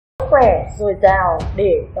khỏe dồi dào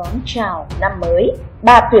để đón chào năm mới.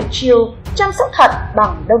 3 tuyệt chiêu chăm sóc thận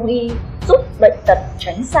bằng Đông y giúp bệnh tật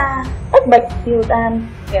tránh xa, bách bệnh tiêu tan,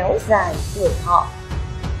 kéo dài tuổi thọ.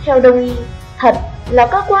 Theo Đông y, thận là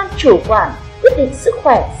cơ quan chủ quản quyết định sức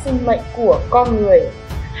khỏe sinh mệnh của con người.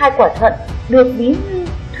 2 quả thận được ví như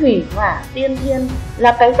thủy hỏa tiên thiên,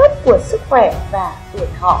 là cái gốc của sức khỏe và tuổi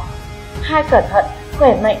thọ. 2 quả thận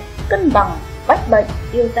khỏe mạnh, cân bằng, bách bệnh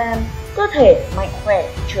tiêu tan, cơ thể mạnh khỏe,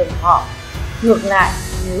 trường thọ. Ngược lại,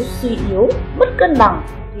 nếu suy yếu, mất cân bằng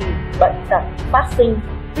thì bệnh tật phát sinh.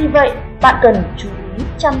 Vì vậy, bạn cần chú ý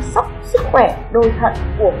chăm sóc sức khỏe đôi thận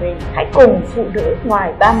của mình. Hãy cùng phụ nữ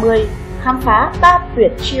ngoài 30 khám phá 3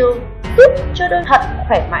 tuyệt chiêu giúp cho đôi thận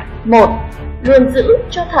khỏe mạnh. 1. Luôn giữ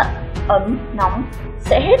cho thận ấm nóng,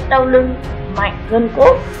 sẽ hết đau lưng, mạnh gân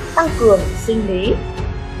cốt, tăng cường sinh lý.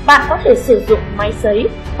 Bạn có thể sử dụng máy sấy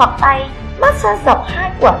hoặc tay massage dọc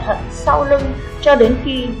 2 quả thận sau lưng cho đến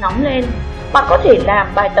khi nóng lên. Bạn có thể làm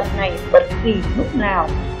bài tập này bất kỳ lúc nào,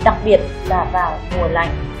 đặc biệt là vào mùa lạnh,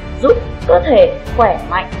 giúp cơ thể khỏe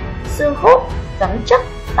mạnh, xương khớp rắn chắc,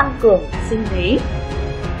 tăng cường sinh lý.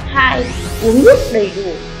 2. Uống nước đầy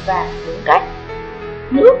đủ và đúng cách.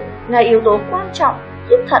 Nước là yếu tố quan trọng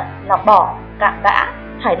giúp thận lọc bỏ, cặn bã,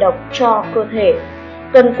 thải độc cho cơ thể.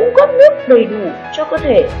 Cần cung cấp nước đầy đủ cho cơ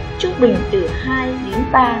thể, trung bình từ 2 đến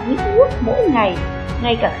 3 lít nước mỗi ngày,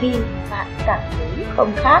 ngay cả khi bạn cảm thấy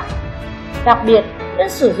không khát. Đặc biệt nên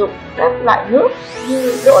sử dụng các loại nước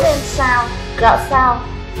như đỗ đen sao, gạo sao,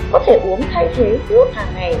 có thể uống thay thế nước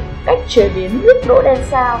hàng ngày. Cách chế biến nước đỗ đen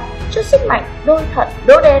sao cho sức mạnh đôi thận.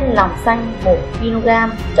 Đỗ đen lòng xanh 1 kg,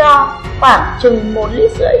 cho khoảng chừng 1,5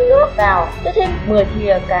 lít nước vào, cho thêm 10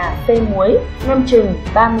 thìa cà phê muối, ngâm chừng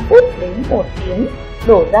 30 phút đến 1 tiếng.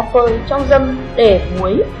 Đổ ra phơi trong dâm để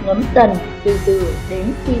muối ngấm dần từ từ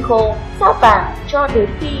đến khi khô, sao vàng cho đến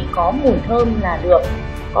khi có mùi thơm là được.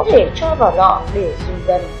 Có thể cho vào lọ để dùng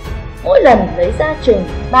dần. Mỗi lần lấy ra chừng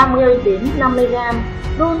 30 đến 50 g,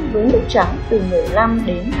 đun với nước trắng từ 15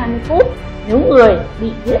 đến 20 phút. Nếu người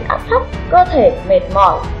bị huyết áp thấp, cơ thể mệt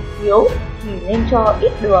mỏi, yếu thì nên cho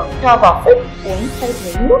ít đường, cho vào phích uống thay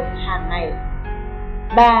thế nước hàng ngày.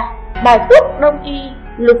 3. Bài thuốc Đông y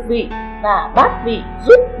lực vị và bát vị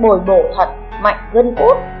giúp bồi bổ thận, mạnh gân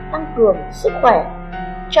cốt, tăng cường sức khỏe.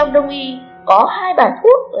 Trong Đông y có 2 bài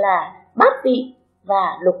thuốc là bát vị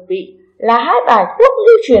và lục vị, là 2 bài thuốc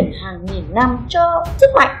lưu truyền hàng nghìn năm cho sức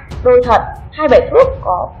mạnh đôi thận. 2 bài thuốc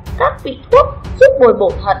có các vị thuốc giúp bồi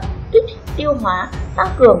bổ thận, kích thích tiêu hóa, tăng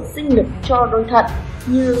cường sinh lực cho đôi thận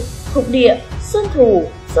như thục địa, sơn thủ,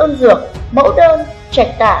 sơn dược, mẫu đơn,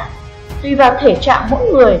 trạch tả. Tùy vào thể trạng mỗi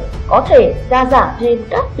người, có thể gia giảm thêm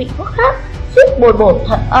các vị thuốc khác giúp bồi bổ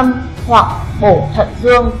thận âm hoặc bổ thận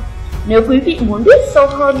dương. Nếu quý vị muốn biết sâu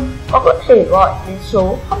hơn, có thể gọi đến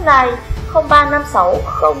số hotline 0356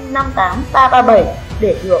 058 337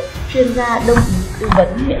 để được chuyên gia Đông y tư vấn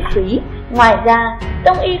miễn phí. Ngoài ra,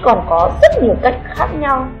 Đông y còn có rất nhiều cách khác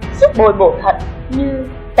nhau giúp bồi bổ thận như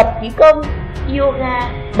tập khí công, yoga,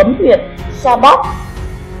 bấm huyệt, xoa bóp.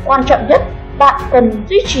 Quan trọng nhất, bạn cần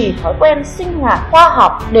duy trì thói quen sinh hoạt khoa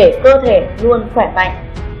học để cơ thể luôn khỏe mạnh.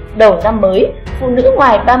 Đầu năm mới, phụ nữ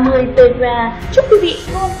ngoài 30 PVA chúc quý vị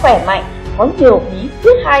luôn khỏe mạnh, có nhiều bí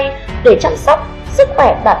quyết hay để chăm sóc sức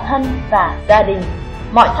khỏe bản thân và gia đình.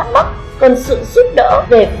 Mọi thắc mắc cần sự giúp đỡ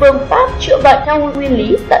về phương pháp chữa bệnh theo nguyên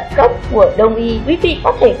lý tận gốc của Đông y, quý vị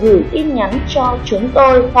có thể gửi tin nhắn cho chúng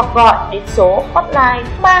tôi hoặc gọi đến số hotline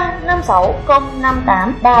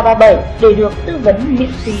 356058 337 để được tư vấn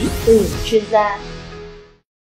miễn phí từ chuyên gia.